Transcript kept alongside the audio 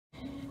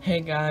Hey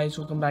guys,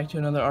 welcome back to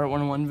another Art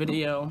 101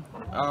 video.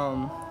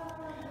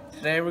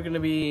 Today we're gonna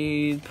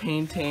be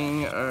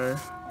painting, or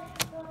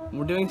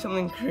we're doing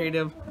something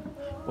creative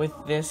with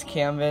this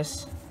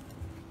canvas.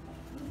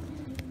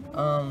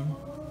 I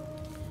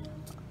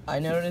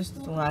noticed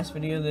in the last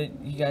video that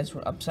you guys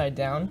were upside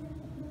down,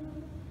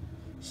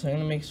 so I'm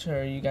gonna make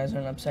sure you guys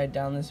aren't upside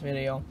down this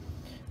video,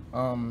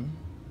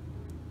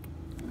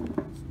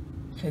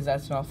 because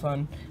that's not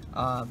fun.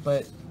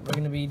 But we're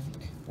gonna be,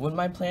 what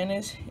my plan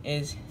is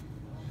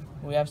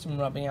we have some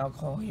rubbing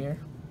alcohol here,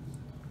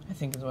 I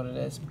think is what it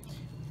is.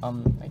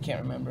 I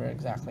can't remember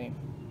exactly,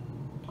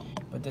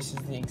 but this is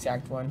the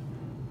exact one.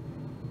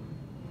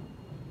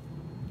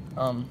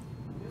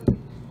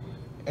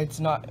 It's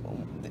not,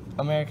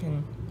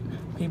 American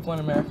people in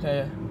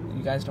America,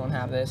 you guys don't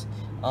have this.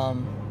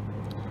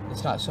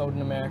 It's not sold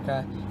in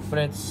America, but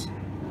it's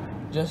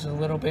just a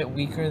little bit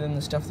weaker than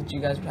the stuff that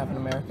you guys would have in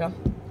America.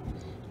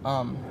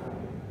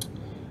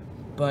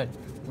 But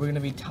we're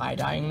gonna be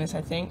tie-dyeing this, I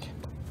think.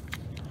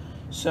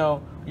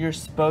 So you're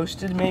supposed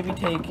to maybe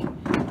take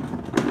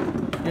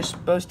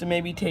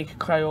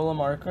Crayola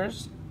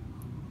markers,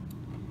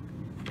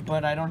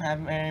 but I don't have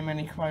very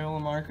many Crayola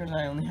markers.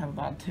 I only have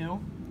about 2,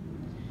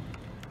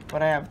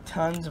 but I have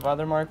tons of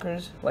other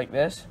markers like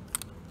this,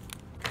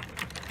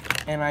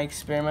 and I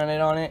experimented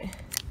on it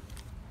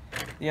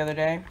the other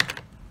day,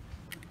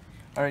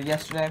 or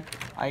yesterday.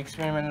 I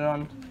experimented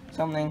on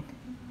something,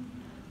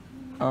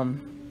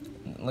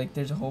 like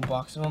there's a whole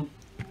box of them.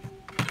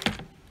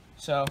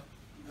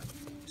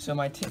 So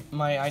my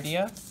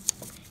idea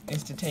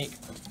is to take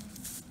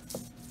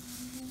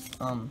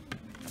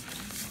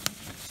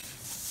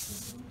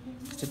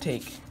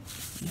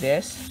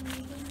this,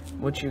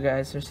 which you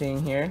guys are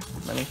seeing here.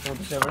 Let me fold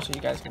this over so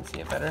you guys can see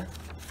it better.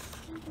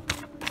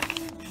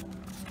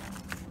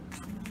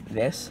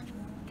 This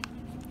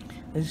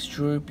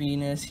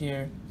droopiness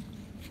here,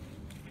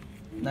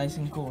 nice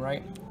and cool,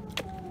 right?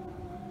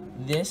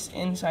 This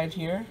inside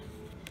here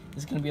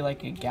is gonna be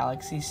like a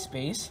galaxy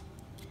space.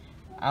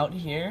 Out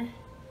here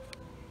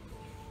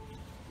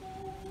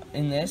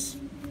in this,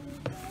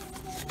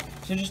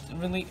 so just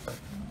really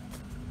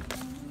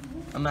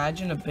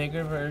imagine a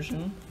bigger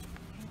version,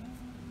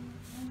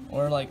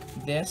 or like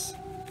this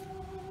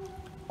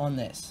on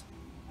this.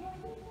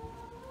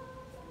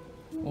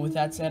 Well, with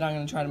that said, I'm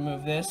going to try to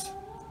move this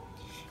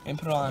and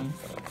put it on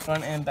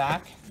front and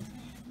back,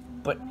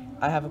 but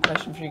I have a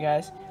question for you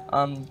guys.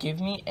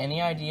 Give me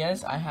any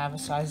ideas. I have a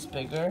size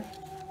bigger,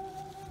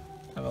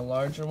 I have a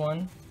larger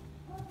one,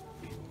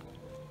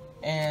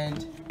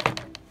 and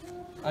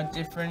a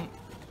different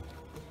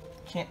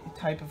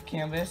type of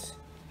canvas,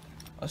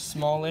 a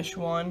smallish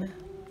one,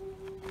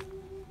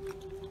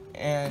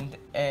 and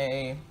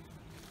a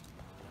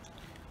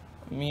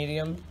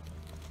medium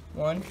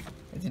one.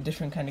 It's a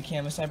different kind of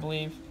canvas, I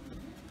believe.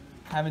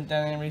 Haven't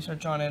done any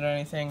research on it or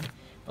anything,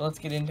 but let's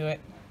get into it.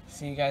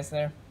 See you guys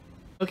there.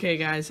 Okay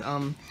guys,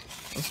 I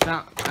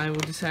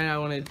decided I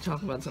wanted to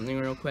talk about something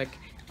real quick.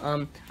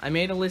 I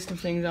made a list of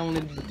things I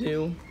wanted to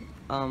do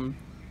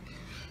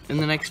in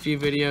the next few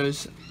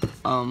videos.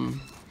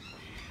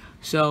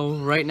 So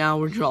right now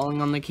we're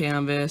drawing on the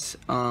canvas.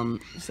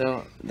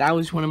 So that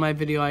was one of my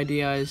video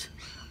ideas.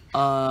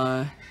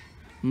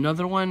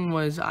 Another one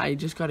was I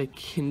just got a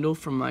Kindle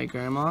from my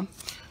grandma,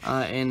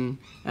 and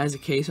it has a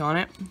case on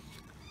it.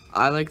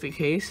 I like the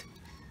case,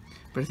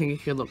 but I think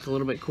it could look a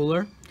little bit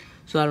cooler.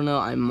 So I don't know,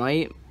 I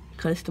might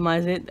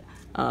customize it.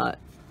 I'll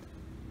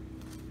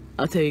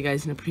tell you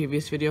guys in a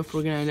previous video if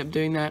we're gonna end up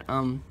doing that.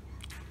 I'll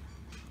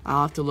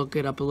have to look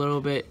it up a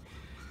little bit,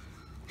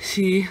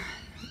 see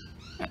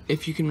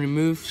if you can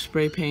remove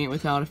spray paint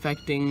without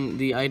affecting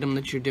the item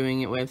that you're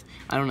doing it with.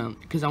 I don't know,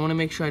 because I want to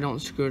make sure I don't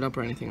screw it up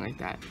or anything like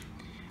that.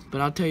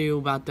 But I'll tell you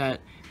about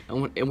that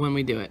when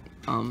we do it.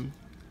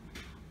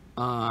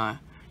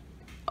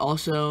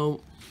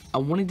 Also, I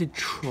wanted to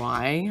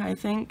try, I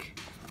think,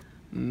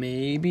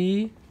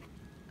 maybe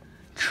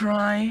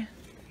try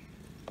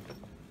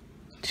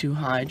to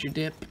hydro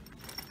dip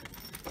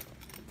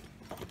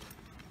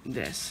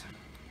this.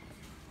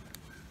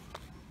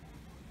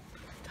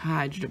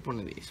 Hydro dip one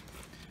of these.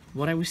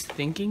 What I was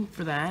thinking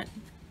for that,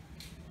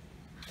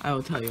 I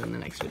will tell you in the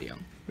next video.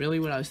 Really,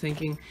 what I was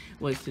thinking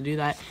was to do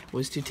that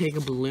was to take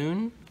a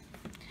balloon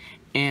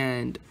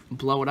and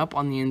blow it up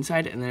on the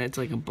inside, and then it's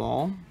like a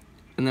ball,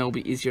 and then it'll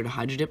be easier to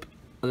hydro dip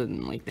other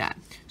than like that.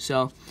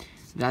 So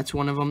that's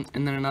one of them.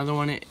 And then another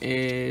one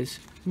is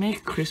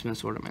make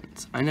Christmas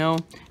ornaments. I know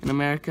in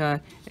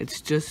America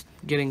it's just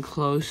getting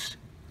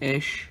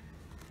close-ish.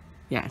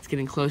 Yeah, it's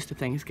getting close to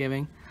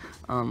Thanksgiving.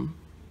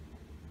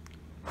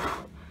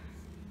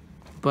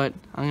 But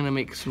I'm gonna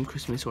make some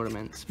Christmas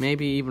ornaments.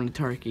 Maybe even a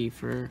turkey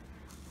for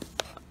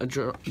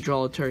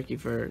draw a turkey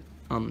for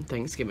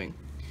Thanksgiving.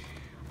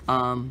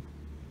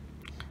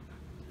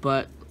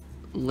 But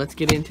let's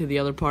get into the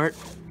other part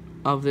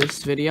of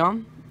this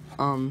video.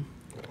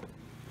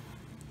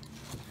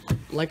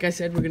 Like I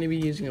said, we're gonna be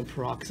using a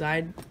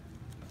peroxide.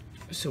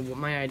 So what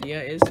my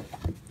idea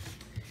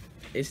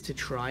is to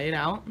try it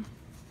out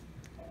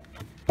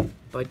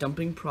by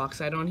dumping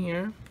peroxide on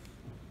here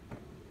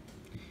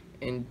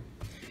and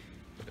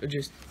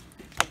just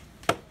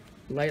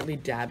lightly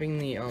dabbing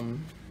the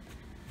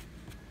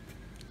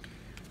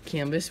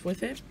canvas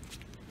with it.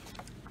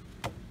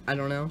 I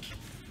don't know.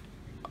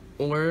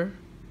 Or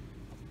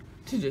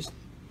to just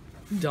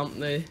dump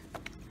the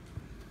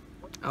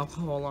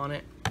alcohol on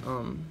it.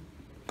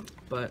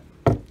 But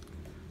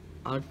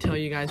I'll tell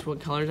you guys what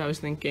colors I was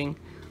thinking.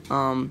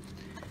 I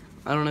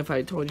don't know if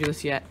I told you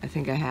this yet. I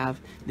think I have.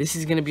 This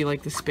is gonna be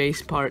like the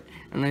space part,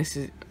 and this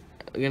is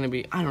gonna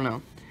be, I don't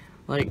know.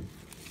 Like,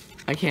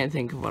 I can't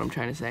think of what I'm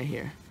trying to say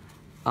here.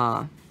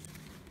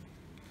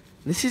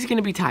 This is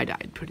gonna be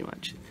tie-dyed pretty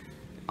much.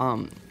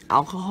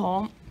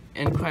 Alcohol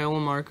and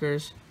Crayola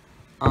markers,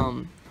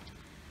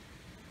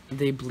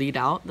 they bleed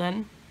out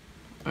then,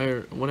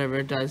 or whatever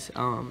it does.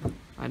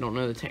 I don't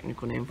know the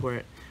technical name for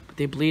it, but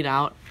they bleed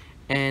out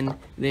and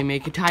they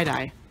make a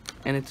tie-dye,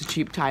 and it's a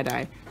cheap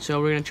tie-dye.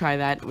 So we're gonna try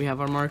that. We have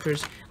our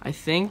markers. I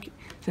think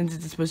since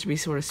it's supposed to be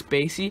sort of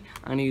spacey,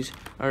 I'm gonna use,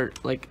 or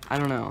like, I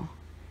don't know,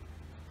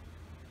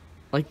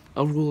 like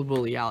a rule of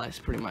Borealis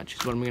pretty much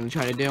is what I'm gonna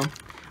try to do. So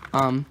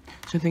I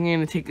think I'm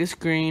gonna take this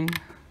green,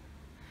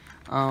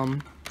 a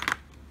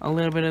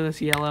little bit of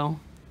this yellow,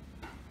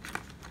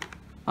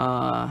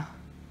 I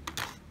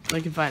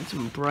can find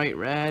some bright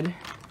red.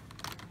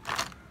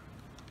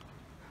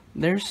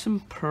 There's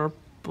some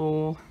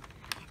purple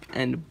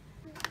and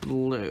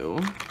blue.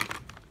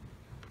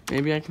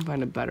 Maybe I can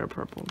find a better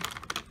purple.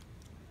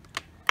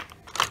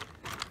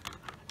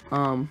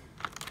 I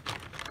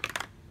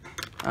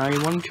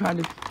want to try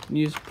to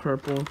use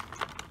purple.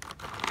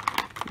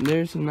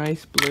 There's a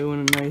nice blue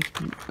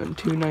and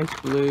two nice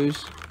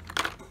blues.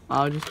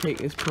 I'll just take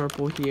this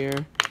purple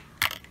here,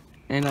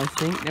 and I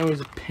think there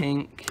was a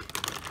pink.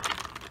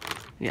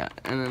 Yeah,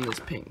 and then this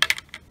pink.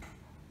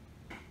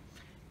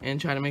 And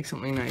try to make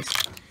something nice.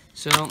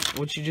 So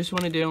what you just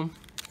want to do, you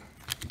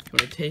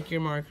want to take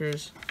your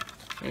markers.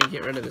 I'm gonna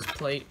get rid of this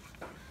plate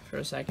for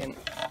a second.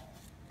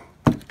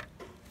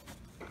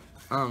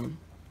 You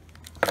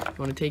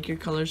want to take your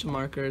colors and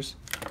markers.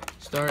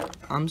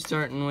 I'm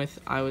starting with,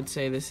 I would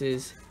say this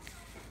is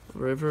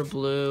River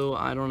Blue.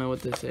 I don't know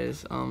what this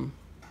is.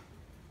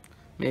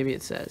 Maybe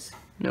it says.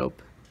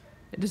 Nope.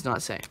 It does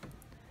not say.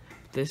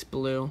 This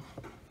blue.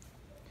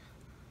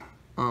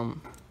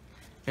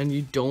 And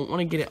you don't want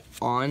to get it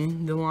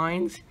on the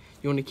lines.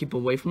 You want to keep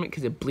away from it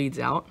because it bleeds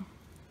out.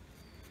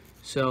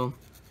 So,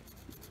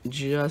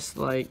 just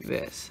like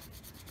this.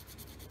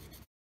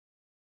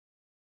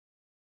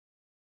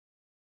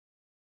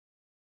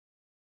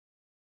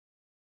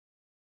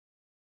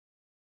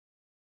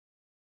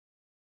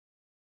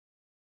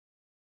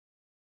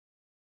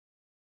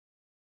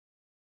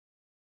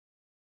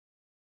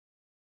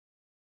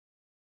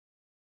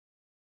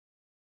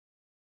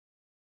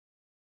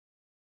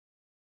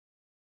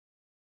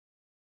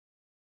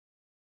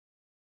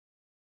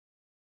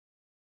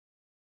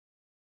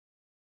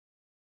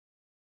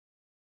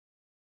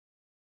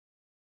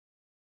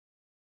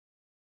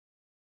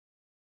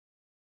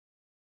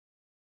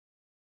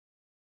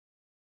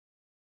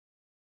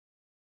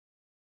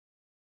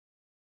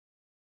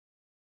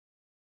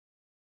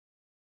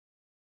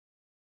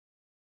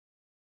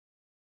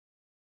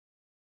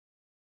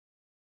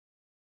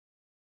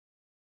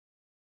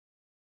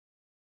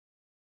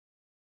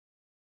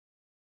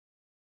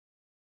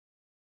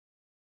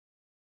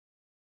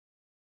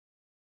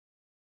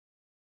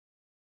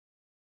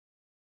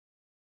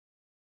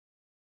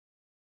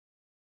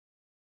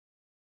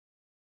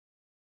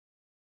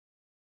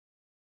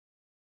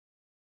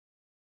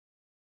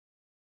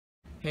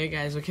 Hey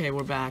guys, okay,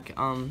 we're back.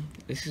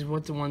 This is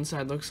what the one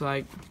side looks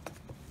like.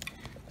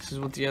 This is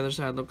what the other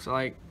side looks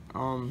like.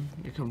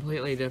 They're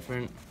completely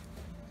different.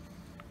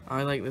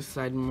 I like this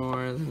side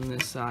more than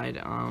this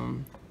side.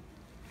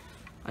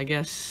 I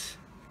guess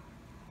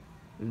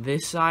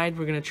this side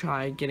we're gonna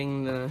try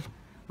getting the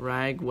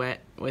rag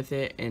wet with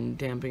it and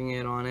damping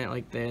it on it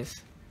like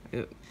this.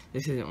 This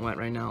isn't wet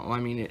right now. Well, I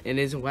mean, it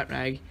is a wet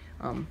rag.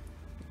 I'm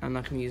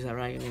not gonna use that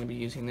rag. I'm gonna be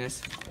using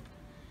this.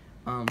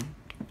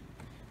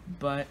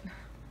 But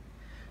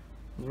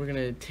we're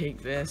gonna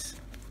take this,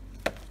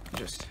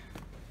 just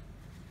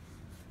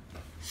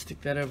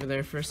stick that over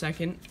there for a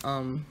second.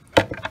 Gonna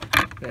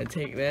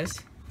take this,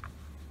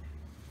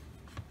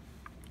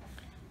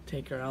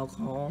 take our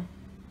alcohol,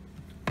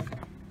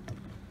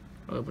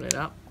 open it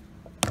up.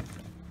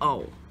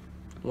 Oh,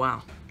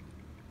 wow.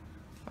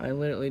 I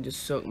literally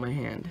just soaked my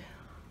hand.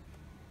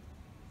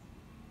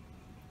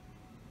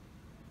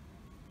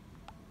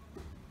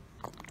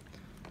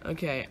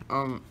 Okay,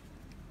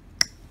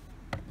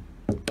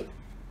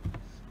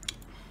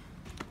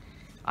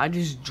 I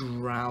just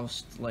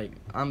droused, like,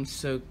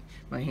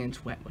 my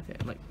hand's wet with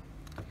it, like,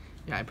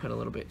 yeah, I put a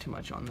little bit too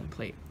much on the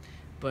plate,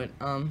 but,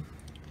 we're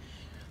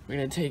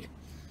gonna take,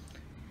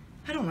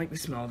 I don't like the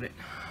smell of it,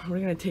 we're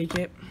gonna take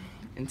it,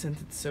 and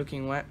since it's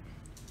soaking wet,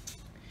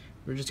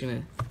 we're just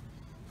gonna,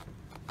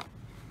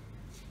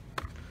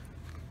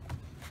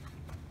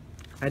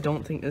 I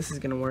don't think this is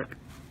gonna work,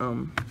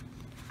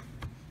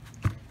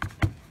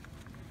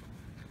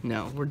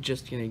 no, we're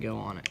just gonna go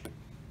on it,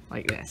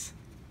 like this.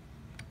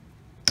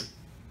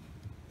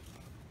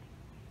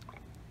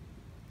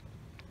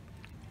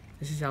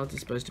 This is how it's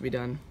supposed to be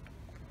done.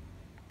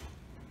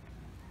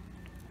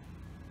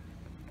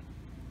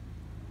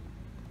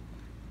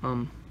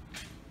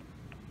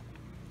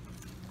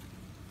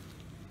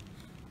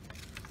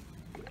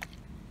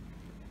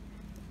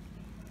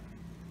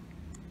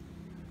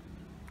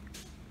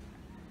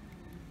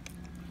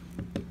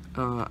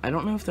 I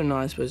don't know if they're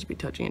not supposed to be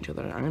touching each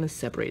other. I'm gonna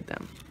separate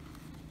them.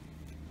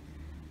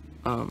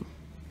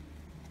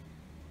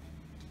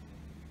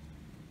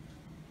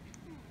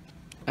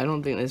 I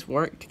don't think this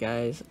worked,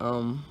 guys.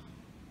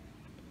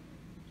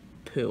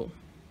 Poo.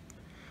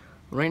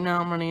 Right now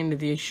I'm running into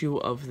the issue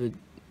of the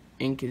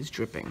ink is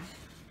dripping.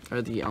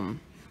 Or the,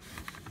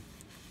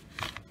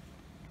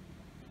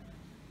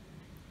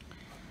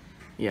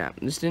 yeah,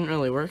 this didn't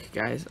really work,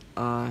 guys.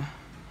 I'm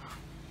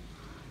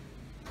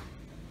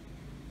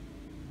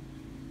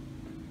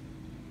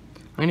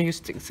gonna go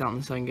stick this out in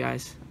the sun,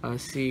 guys.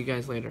 See you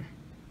guys later.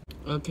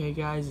 Okay,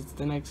 guys, it's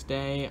the next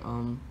day.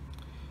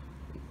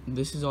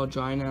 This is all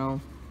dry now.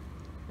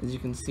 As you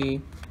can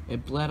see,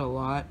 it bled a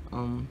lot. I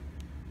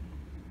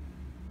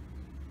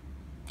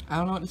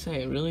don't know what to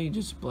say. It really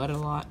just bled a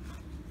lot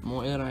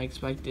more than I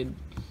expected.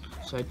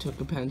 So I took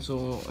a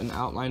pencil and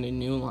outlined a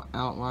new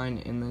outline,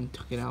 and then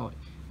took it out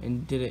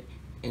and did it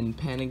in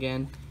pen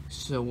again.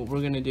 So what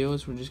we're gonna do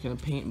is we're just gonna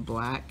paint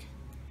black,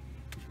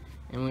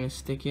 and we're gonna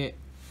stick it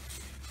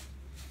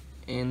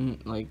in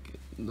like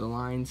the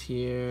lines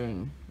here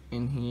and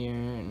in here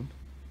and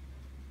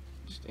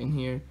just in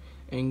here,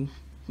 and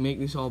make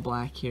this all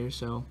black here.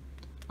 So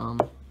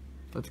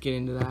let's get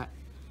into that.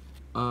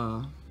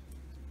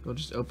 We'll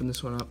just open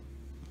this one up.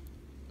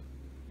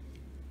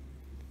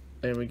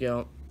 There we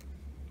go.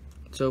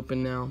 It's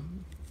open now.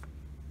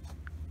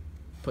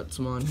 Put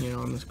some on here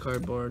on this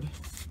cardboard.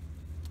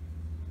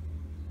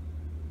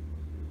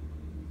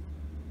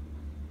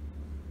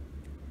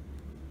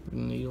 We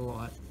need a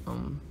lot.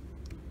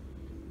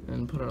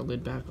 And put our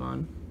lid back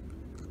on.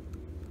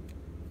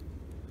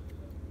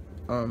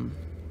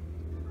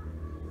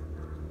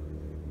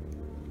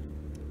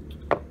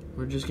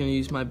 We're just gonna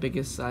use my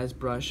biggest size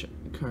brush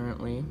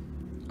currently,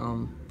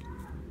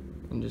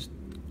 and just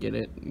get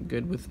it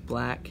good with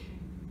black.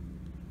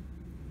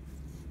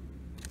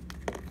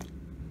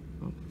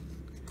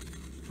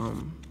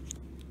 And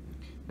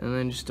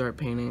then just start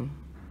painting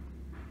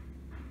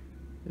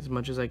as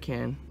much as I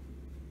can.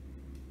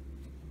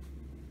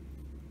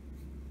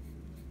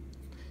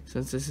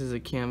 Since this is a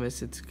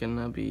canvas, it's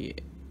gonna be,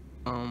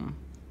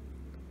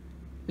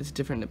 it's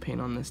different to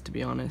paint on this, to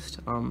be honest.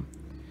 I'm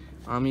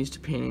used to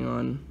painting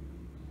on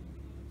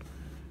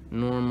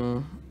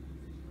normal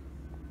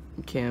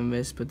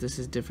canvas, but this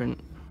is different.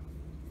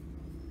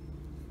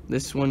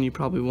 This one you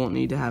probably won't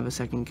need to have a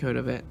second coat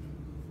of it.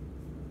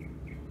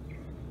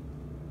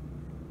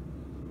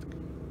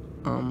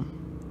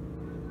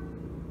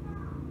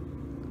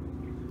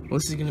 Well,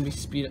 this is gonna be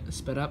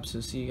sped up,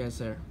 so see you guys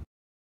there.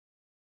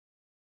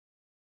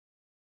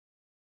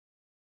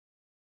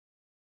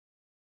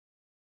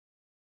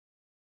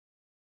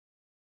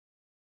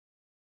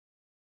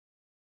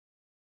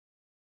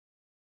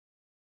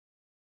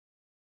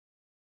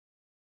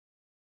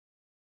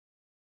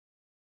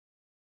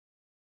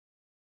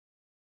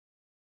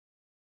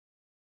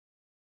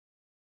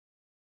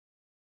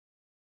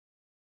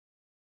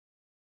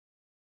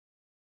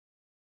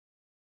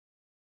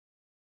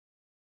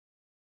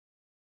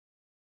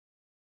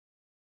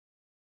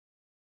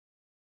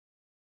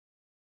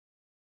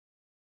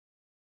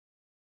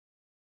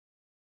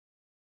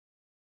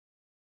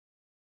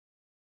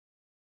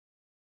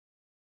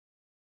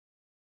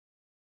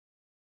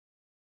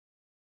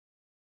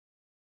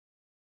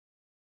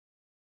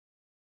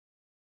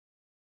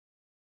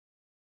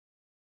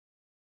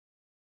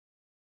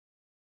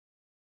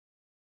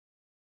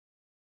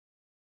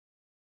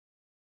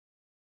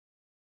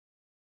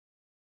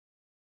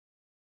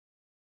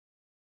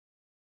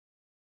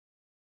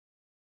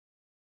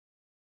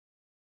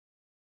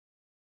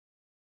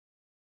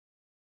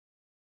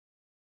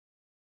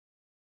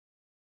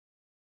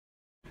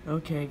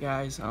 Okay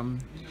guys,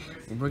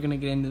 we're gonna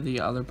get into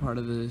the other part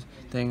of the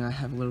thing. I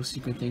have a little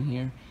secret thing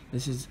here.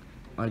 This is,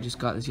 I just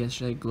got this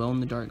yesterday, glow in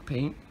the dark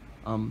paint.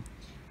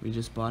 We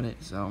just bought it,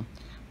 so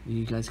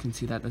you guys can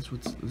see that. That's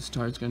what the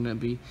star's gonna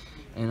be.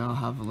 And I'll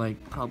have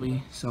like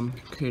probably some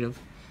creative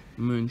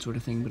moon sort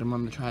of thing, but I'm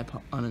on the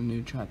tripod, on a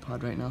new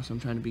tripod right now, so I'm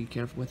trying to be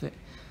careful with it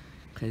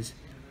because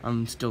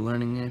I'm still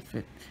learning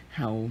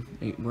how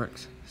it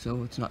works.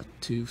 So it's not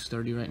too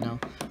sturdy right now,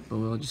 but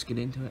we'll just get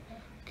into it.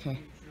 Okay.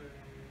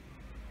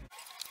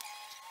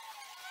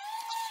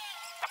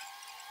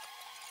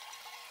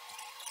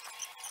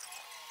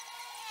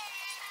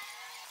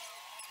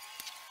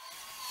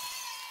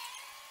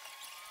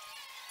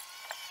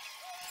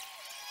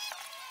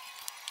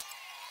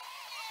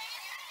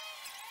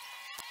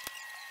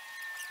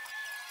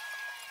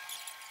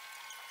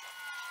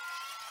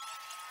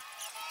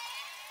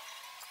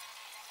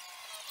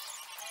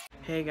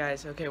 Hey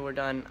guys, okay, we're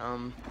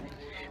done.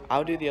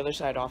 I'll do the other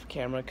side off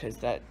camera because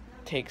that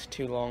takes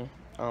too long.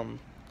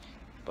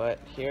 But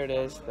here it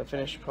is, the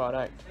finished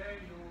product.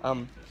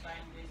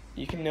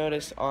 you can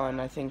notice on,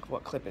 I think,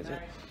 what clip is it?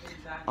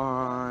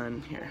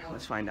 On here,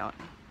 let's find out.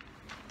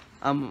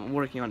 I'm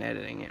working on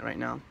editing it right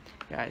now,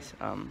 guys.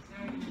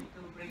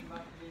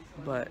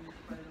 But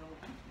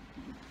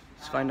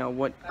let's find out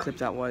what clip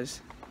that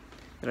was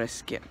that I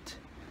skipped.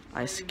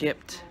 I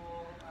skipped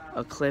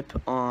a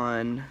clip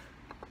on.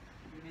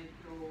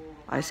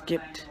 I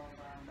skipped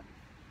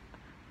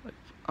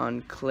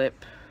on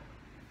clip.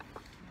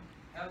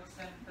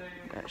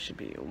 That should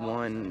be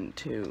 1,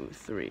 2,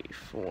 3,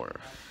 4,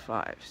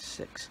 5,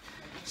 6,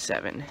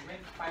 7,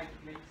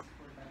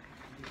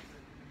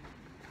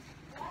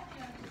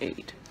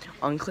 8.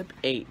 On clip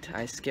 8,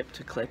 I skipped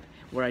a clip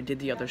where I did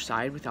the other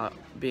side without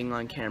being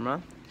on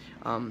camera.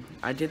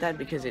 I did that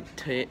because it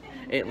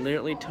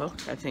literally took,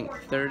 I think,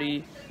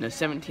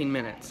 17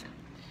 minutes.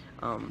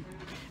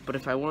 But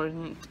if I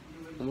weren't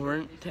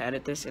to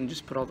edit this and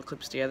just put all the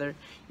clips together,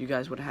 you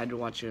guys would have had to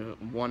watch a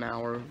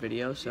 1-hour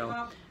video.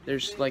 So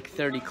there's like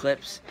 30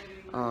 clips.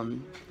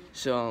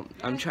 So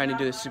I'm trying to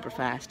do this super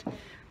fast,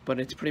 but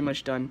it's pretty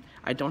much done.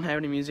 I don't have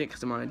any music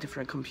because I'm on a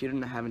different computer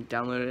and I haven't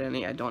downloaded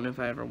any. I don't know if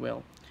I ever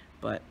will,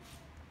 but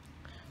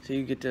so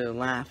you get to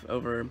laugh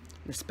over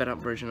the sped up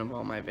version of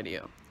all my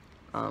video,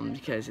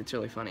 because it's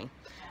really funny.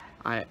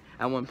 At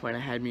one point I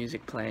had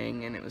music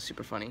playing and it was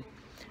super funny,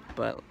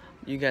 but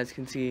you guys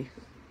can see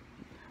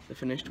the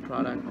finished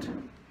product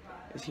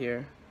is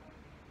here.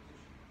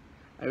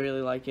 I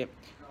really like it.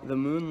 The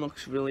moon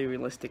looks really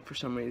realistic for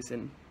some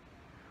reason,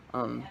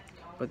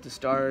 but the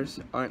stars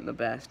aren't the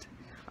best.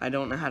 I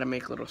don't know how to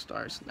make little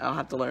stars. I'll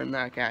have to learn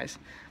that, guys.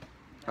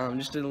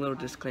 Just a little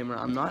disclaimer,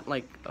 I'm not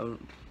like a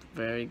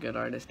very good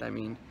artist. I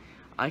mean,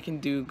 I can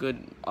do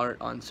good art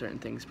on certain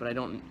things, but I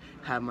don't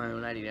have my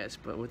own ideas.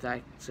 But with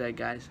that said,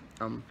 guys,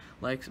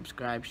 like,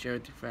 subscribe, share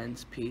with your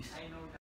friends. Peace.